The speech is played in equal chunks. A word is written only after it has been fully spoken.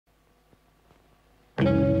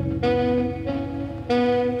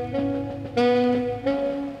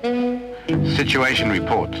Situation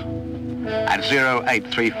report. At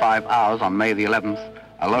 0835 hours on May the 11th,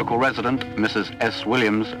 a local resident, Mrs. S.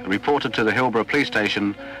 Williams, reported to the Hillborough Police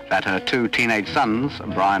Station that her two teenage sons,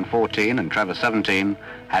 Brian 14 and Trevor 17,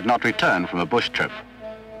 had not returned from a bush trip.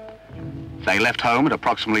 They left home at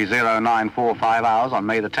approximately 0945 hours on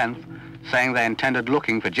May the 10th, saying they intended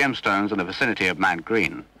looking for gemstones in the vicinity of Mount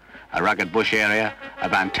Green, a rugged bush area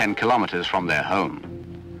about 10 kilometres from their home.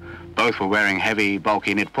 Both were wearing heavy,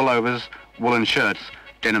 bulky knit pullovers, woolen shirts,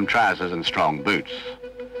 denim trousers and strong boots.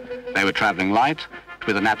 They were travelling light,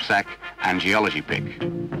 with a knapsack and geology pick.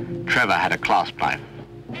 Trevor had a clasp knife.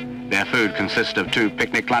 Their food consisted of 2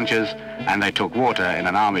 picnic lunches, and they took water in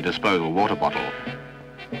an army disposal water bottle.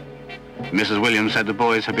 Mrs. Williams said the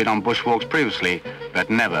boys had been on bushwalks previously, but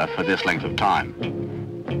never for this length of time.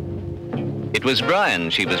 It was Brian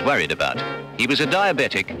she was worried about. He was a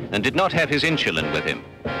diabetic and did not have his insulin with him.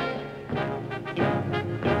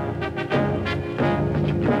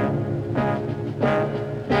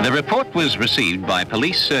 The report was received by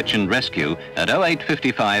Police Search and Rescue at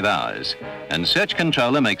 0855 hours, and Search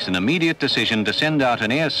Controller makes an immediate decision to send out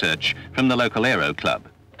an air search from the local Aero Club.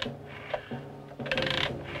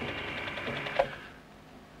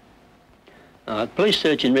 Police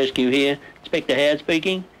Search and Rescue here, Inspector Howard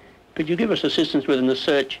speaking. Could you give us assistance with a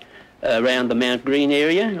search around the Mount Green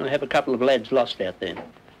area? I have a couple of lads lost out there.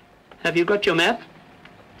 Have you got your map?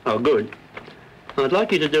 Oh, good. I'd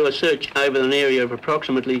like you to do a search over an area of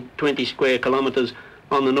approximately 20 square kilometres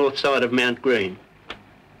on the north side of Mount Green.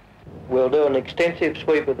 We'll do an extensive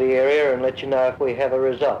sweep of the area and let you know if we have a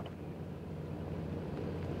result.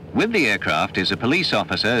 With the aircraft is a police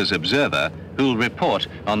officer as observer who'll report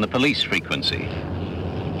on the police frequency.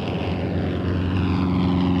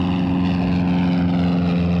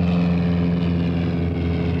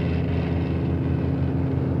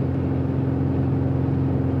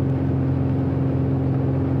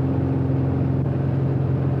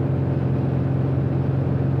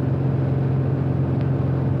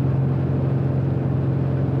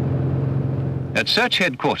 At Search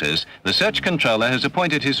Headquarters, the Search Controller has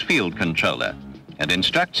appointed his Field Controller and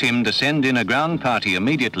instructs him to send in a ground party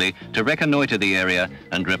immediately to reconnoitre the area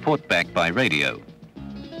and report back by radio.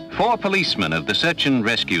 4 policemen of the Search and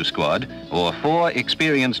Rescue Squad, or 4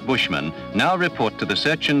 experienced bushmen, now report to the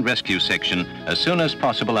Search and Rescue section as soon as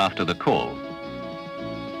possible after the call.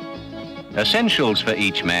 Essentials for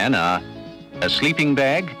each man are a sleeping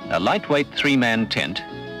bag, a lightweight 3-man tent,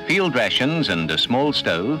 field rations and a small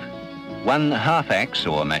stove, 1 half-axe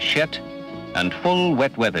or machete, and full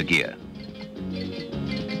wet weather gear.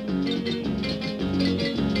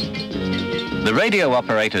 The radio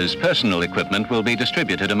operator's personal equipment will be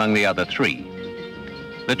distributed among the other 3.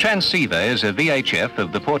 The transceiver is a VHF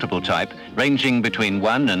of the portable type, ranging between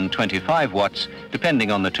 1 and 25 watts,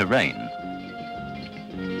 depending on the terrain.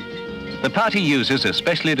 The party uses a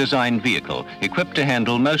specially designed vehicle equipped to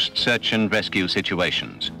handle most search and rescue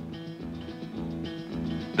situations.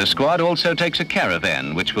 The squad also takes a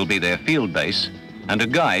caravan, which will be their field base, and a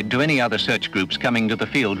guide to any other search groups coming to the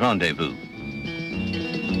field rendezvous.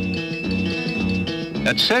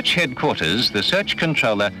 At Search Headquarters, the Search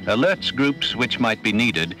Controller alerts groups which might be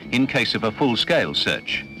needed in case of a full-scale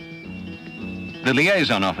search. The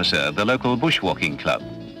liaison officer, the local Bushwalking Club.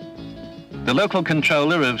 The local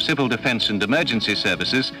controller of Civil Defence and Emergency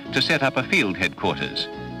Services to set up a field headquarters,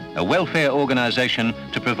 a welfare organisation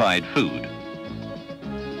to provide food.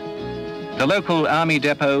 The local army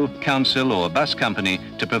depot, council or bus company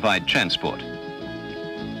to provide transport.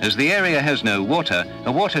 As the area has no water,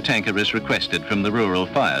 a water tanker is requested from the Rural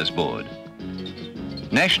Fires Board.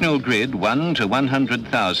 National Grid 1 to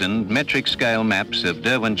 100,000 metric scale maps of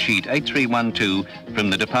Derwent Sheet 8312 from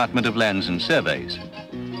the Department of Lands and Surveys.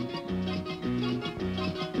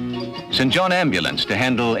 St John Ambulance to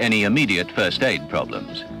handle any immediate first aid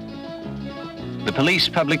problems. The Police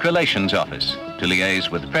Public Relations Office to liaise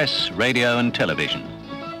with press, radio and television.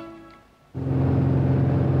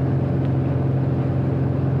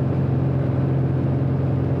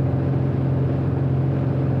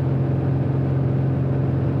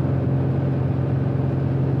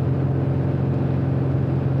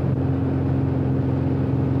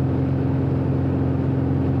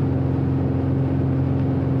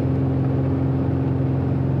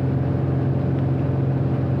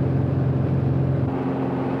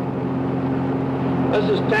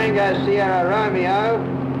 This is Tango Sierra Romeo.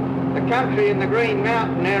 The country in the Green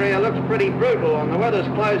Mountain area looks pretty brutal and the weather's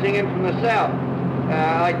closing in from the south.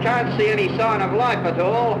 I can't see any sign of life at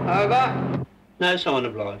all. Over. No sign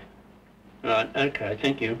of life. Right, okay,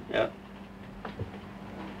 thank you. Yeah.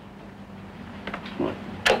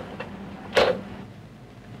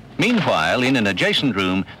 Meanwhile, in an adjacent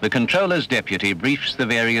room, the controller's deputy briefs the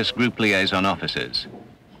various group liaison officers.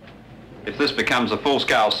 If this becomes a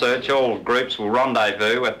full-scale search, all groups will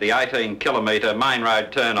rendezvous at the 18-kilometre main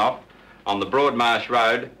road turn-off on the Broadmarsh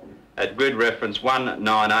Road at grid reference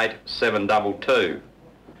 198722.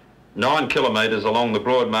 9 kilometres along the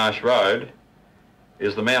Broadmarsh Road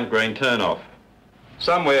is the Mount Green turn-off.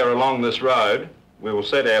 Somewhere along this road, we will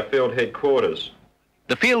set our field headquarters.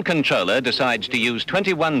 The field controller decides to use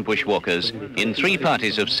 21 bushwalkers in 3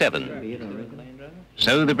 parties of 7.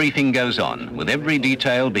 So the briefing goes on, with every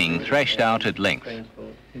detail being thrashed out at length.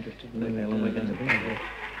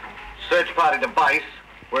 Search party to base.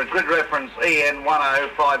 We're at grid reference EN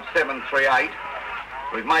 105738.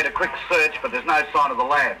 We've made a quick search, but there's no sign of the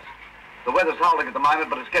lads. The weather's holding at the moment,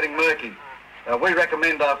 but it's getting murky. We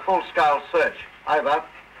recommend a full-scale search. Over.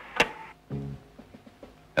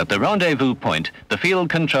 At the rendezvous point, the field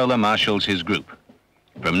controller marshals his group.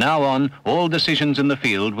 From now on, all decisions in the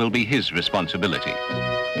field will be his responsibility.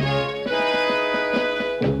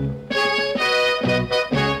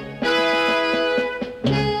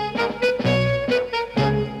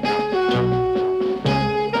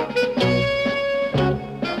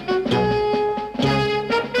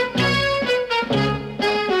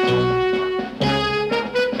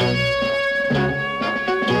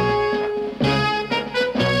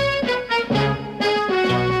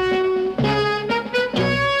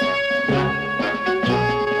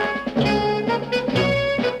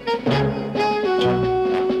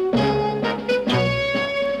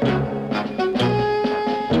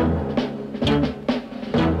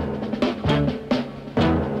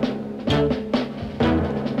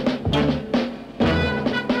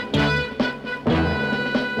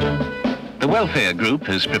 The welfare group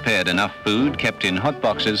has prepared enough food kept in hot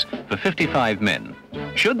boxes for 55 men.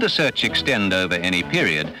 Should the search extend over any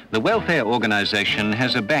period, the welfare organisation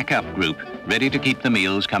has a backup group ready to keep the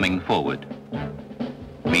meals coming forward.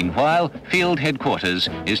 Meanwhile, field headquarters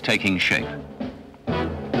is taking shape.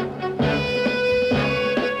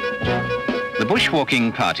 The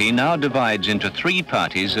bushwalking party now divides into 3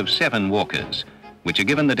 parties of 7 walkers, which are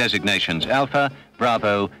given the designations Alpha,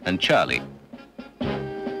 Bravo and Charlie.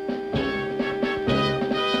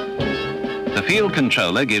 The field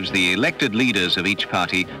controller gives the elected leaders of each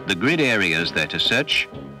party the grid areas they're to search,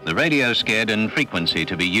 the radio sched and frequency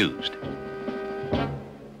to be used.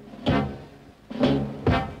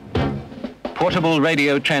 Portable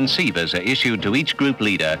radio transceivers are issued to each group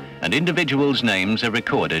leader and individuals' names are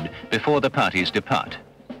recorded before the parties depart.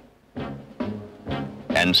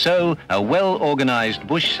 And so a well-organised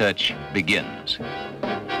bush search begins.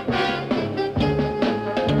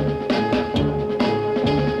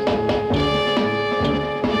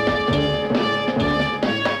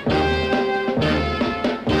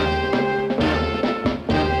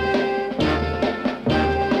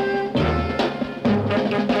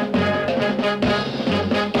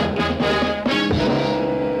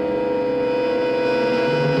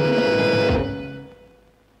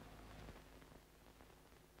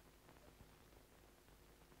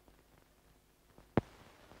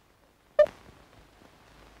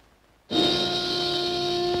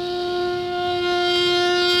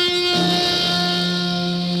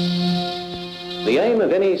 The aim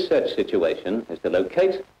of any search situation is to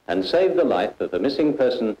locate and save the life of a missing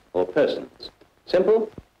person or persons. Simple?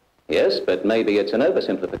 Yes, but maybe it's an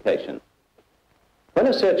oversimplification. When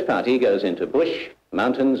a search party goes into bush,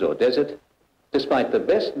 mountains or desert, despite the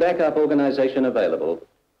best backup organisation available,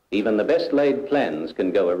 even the best laid plans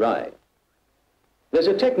can go awry. There's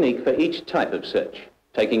a technique for each type of search,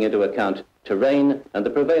 taking into account terrain and the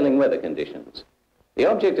prevailing weather conditions. The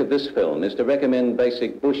object of this film is to recommend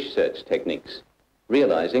basic bush search techniques,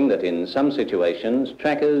 realizing that in some situations,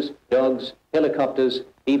 trackers, dogs, helicopters,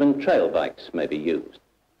 even trail bikes may be used.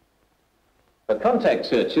 For contact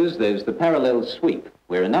searches, there's the parallel sweep,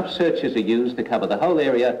 where enough searches are used to cover the whole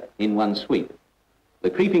area in one sweep. The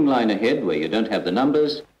creeping line ahead, where you don't have the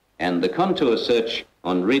numbers, and the contour search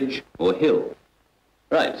on ridge or hill.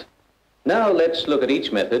 Right. Now let's look at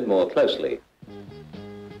each method more closely.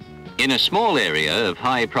 In a small area of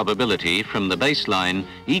high probability from the baseline,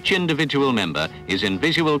 each individual member is in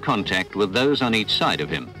visual contact with those on each side of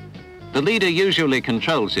him. The leader usually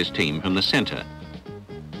controls his team from the center.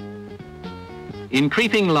 In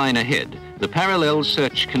creeping line ahead, the parallel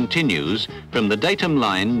search continues from the datum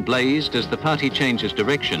line blazed as the party changes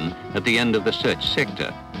direction at the end of the search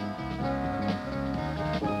sector.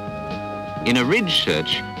 In a ridge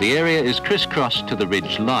search, the area is crisscrossed to the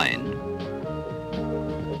ridge line,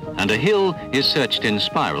 and a hill is searched in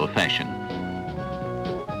spiral fashion.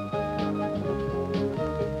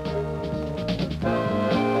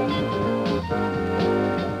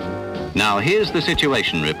 Now here's the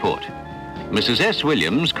situation report. Mrs. S.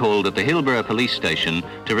 Williams called at the Hillborough police station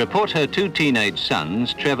to report her two teenage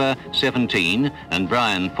sons, Trevor, 17, and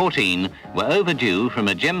Brian, 14, were overdue from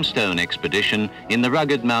a gemstone expedition in the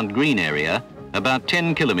rugged Mount Green area, about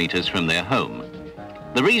 10 kilometres from their home.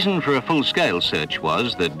 The reason for a full-scale search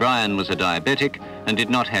was that Brian was a diabetic and did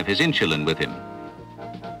not have his insulin with him.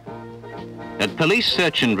 At Police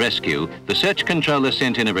Search and Rescue, the search controller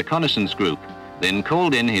sent in a reconnaissance group, then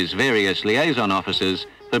called in his various liaison officers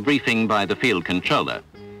for briefing by the field controller.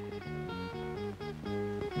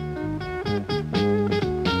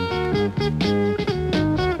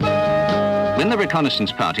 When the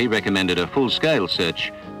reconnaissance party recommended a full-scale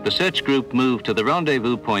search, the search group moved to the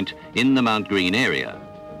rendezvous point in the Mount Green area.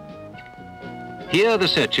 Here the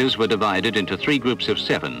searchers were divided into 3 groups of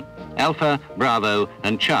 7, Alpha, Bravo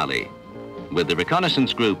and Charlie, with the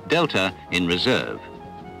reconnaissance group Delta in reserve.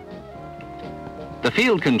 The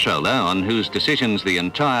field controller, on whose decisions the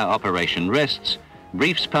entire operation rests,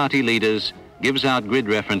 briefs party leaders, gives out grid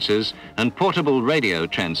references and portable radio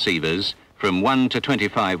transceivers from 1 to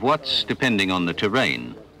 25 watts depending on the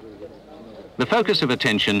terrain. The focus of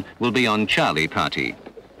attention will be on Charlie party.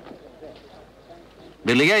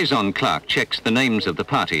 The liaison clerk checks the names of the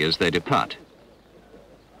party as they depart.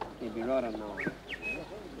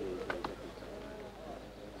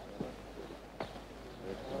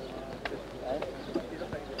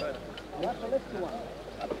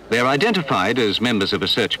 They're identified as members of a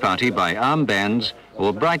search party by armbands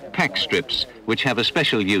or bright pack strips, which have a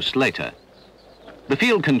special use later. The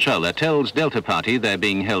field controller tells Delta Party they're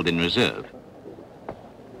being held in reserve.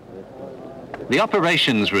 The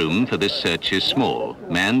operations room for this search is small,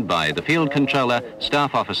 manned by the field controller,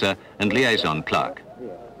 staff officer and liaison clerk.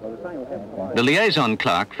 The liaison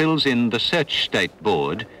clerk fills in the search state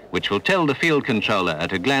board, which will tell the field controller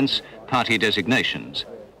at a glance party designations.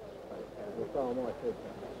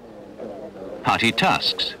 Party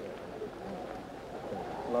tasks.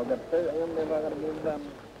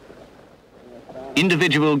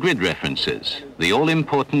 Individual grid references, the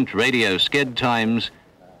all-important radio sked times,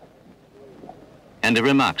 and a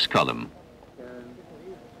remarks column.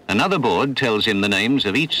 Another board tells him the names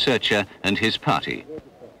of each searcher and his party.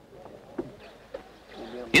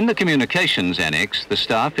 In the communications annex, the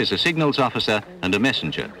staff is a signals officer and a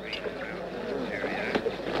messenger.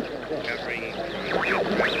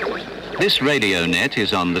 This radio net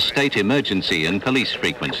is on the state emergency and police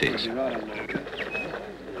frequencies.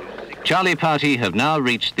 Charlie Party have now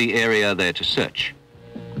reached the area they're to search.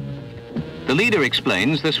 The leader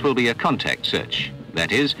explains this will be a contact search,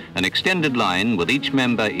 that is, an extended line with each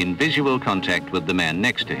member in visual contact with the man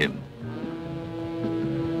next to him.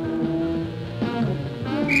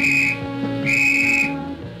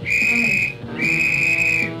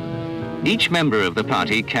 Each member of the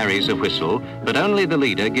party carries a whistle, but only the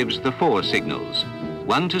leader gives the 4 signals.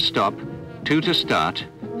 1 to stop, 2 to start,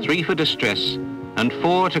 3 for distress, and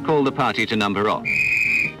 4 to call the party to number off.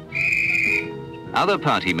 Other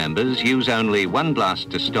party members use only 1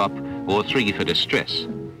 blast to stop or 3 for distress.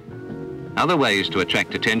 Other ways to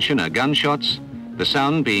attract attention are gunshots, the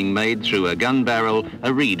sound being made through a gun barrel,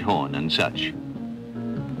 a reed horn and such.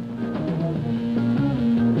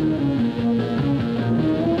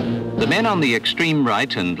 The men on the extreme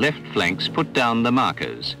right and left flanks put down the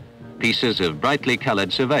markers, pieces of brightly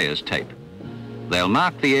coloured surveyor's tape. They'll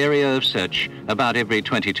mark the area of search about every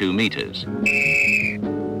 22 metres.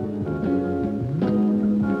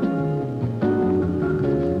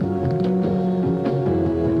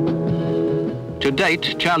 To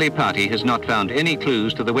date, Charlie Party has not found any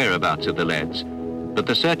clues to the whereabouts of the lads, but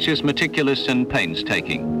the search is meticulous and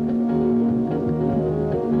painstaking.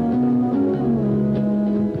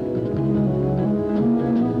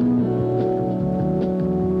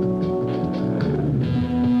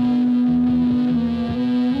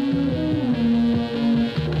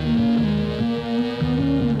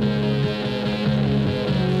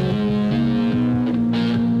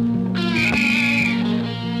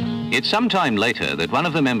 It's some time later that one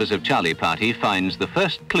of the members of Charlie Party finds the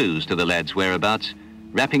first clues to the lads' whereabouts: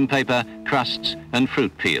 wrapping paper, crusts and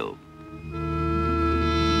fruit peel.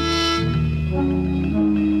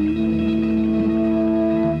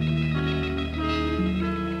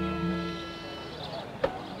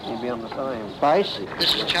 You'd be on the same base.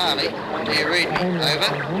 This is Charlie. Do you read me? Over.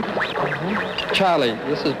 Charlie,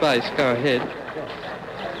 this is base. Go ahead.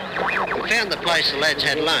 We found the place the lads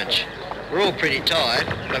had lunch. We're all pretty tired,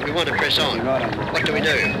 but we want to press on. What do we do?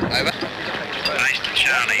 Over. Base to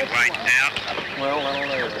Charlie, wait out. Well,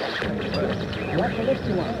 what's the next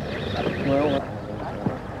one? Well,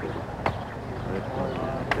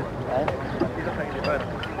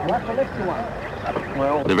 What's the list you want?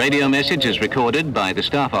 Well, The radio message is recorded by the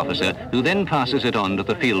staff officer, who then passes it on to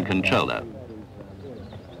the field controller.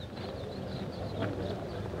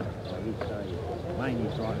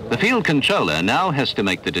 The field controller now has to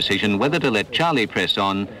make the decision whether to let Charlie press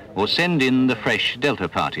on or send in the fresh Delta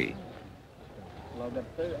party.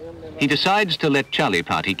 He decides to let Charlie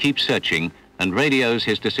party keep searching and radios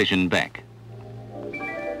his decision back.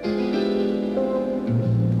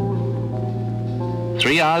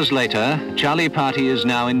 3 hours later, Charlie party is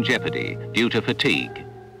now in jeopardy due to fatigue.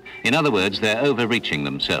 In other words, they're overreaching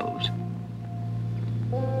themselves.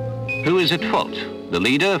 Who is at fault? The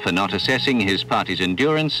leader for not assessing his party's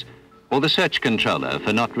endurance, or the search controller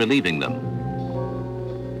for not relieving them?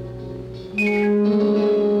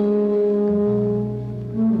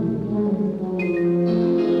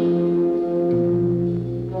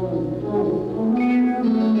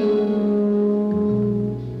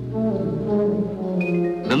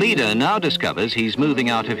 The leader now discovers he's moving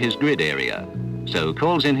out of his grid area, so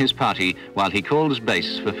calls in his party while he calls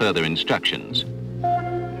base for further instructions.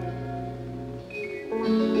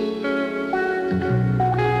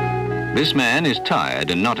 This man is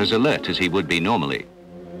tired and not as alert as he would be normally.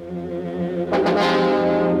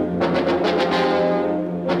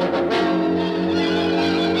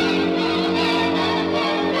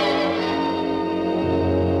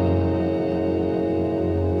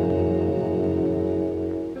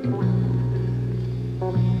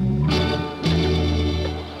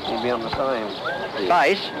 you'll be on the same.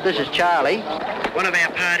 Base, this is Charlie. One of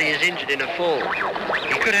our party is injured in a fall.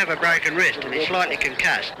 He could have a broken wrist and is slightly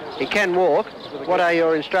concussed. He can walk. What are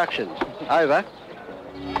your instructions? Over.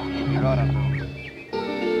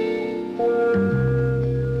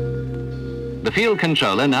 The field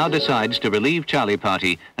controller now decides to relieve Charlie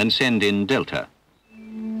party and send in Delta.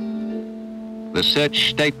 The search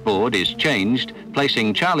state board is changed,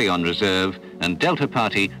 placing Charlie on reserve and Delta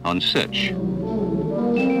party on search.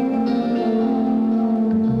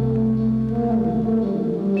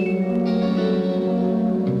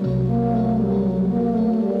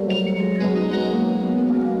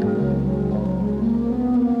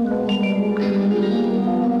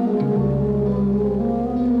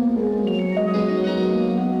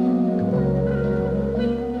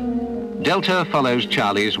 Delta follows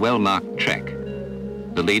Charlie's well-marked track.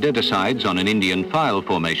 The leader decides on an Indian file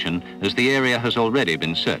formation as the area has already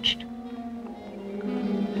been searched.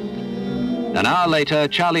 An hour later,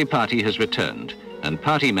 Charlie party has returned and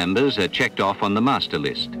party members are checked off on the master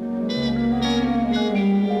list.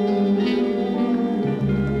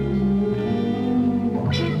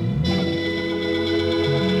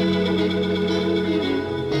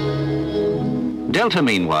 Delta,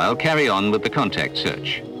 meanwhile, carry on with the contact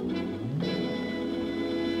search.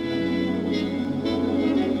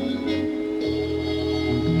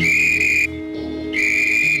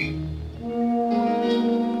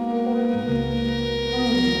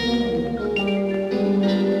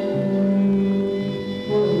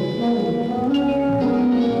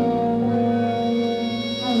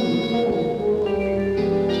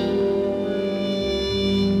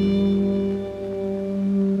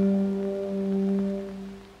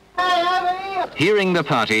 Hearing the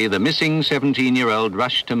party, the missing 17-year-old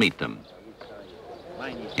rushed to meet them.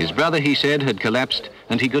 His brother, he said, had collapsed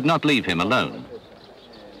and he could not leave him alone.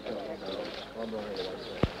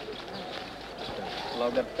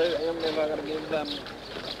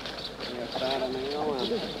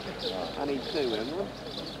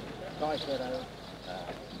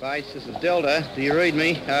 Base, this is Delta. Do you read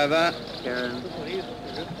me? Over.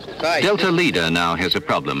 Base. Delta leader now has a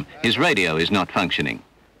problem. His radio is not functioning.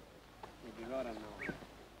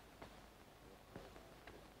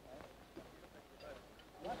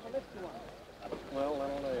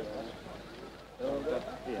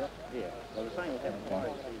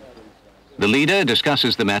 The leader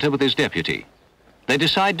discusses the matter with his deputy. They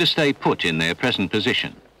decide to stay put in their present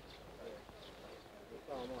position.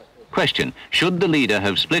 Question: should the leader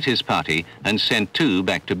have split his party and sent two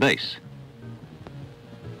back to base?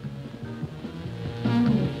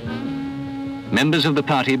 Members of the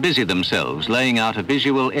party busy themselves laying out a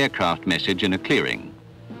visual aircraft message in a clearing.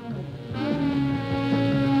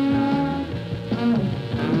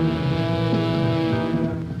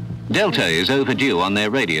 Delta is overdue on their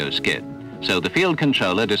radio skid, so the field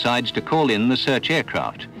controller decides to call in the search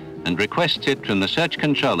aircraft and requests it from the search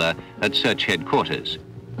controller at search headquarters.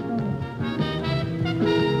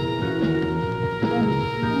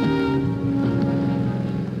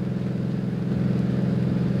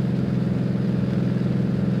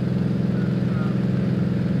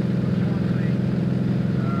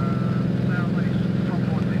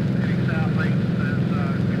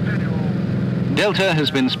 Delta has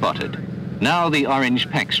been spotted. Now the orange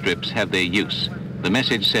pack strips have their use. The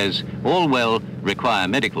message says, all well, require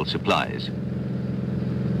medical supplies.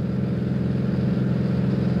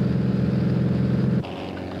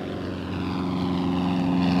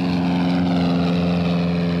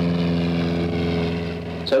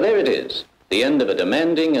 So there it is, the end of a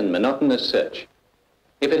demanding and monotonous search.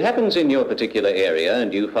 If it happens in your particular area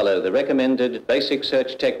and you follow the recommended basic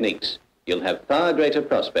search techniques, you'll have far greater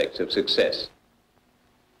prospects of success.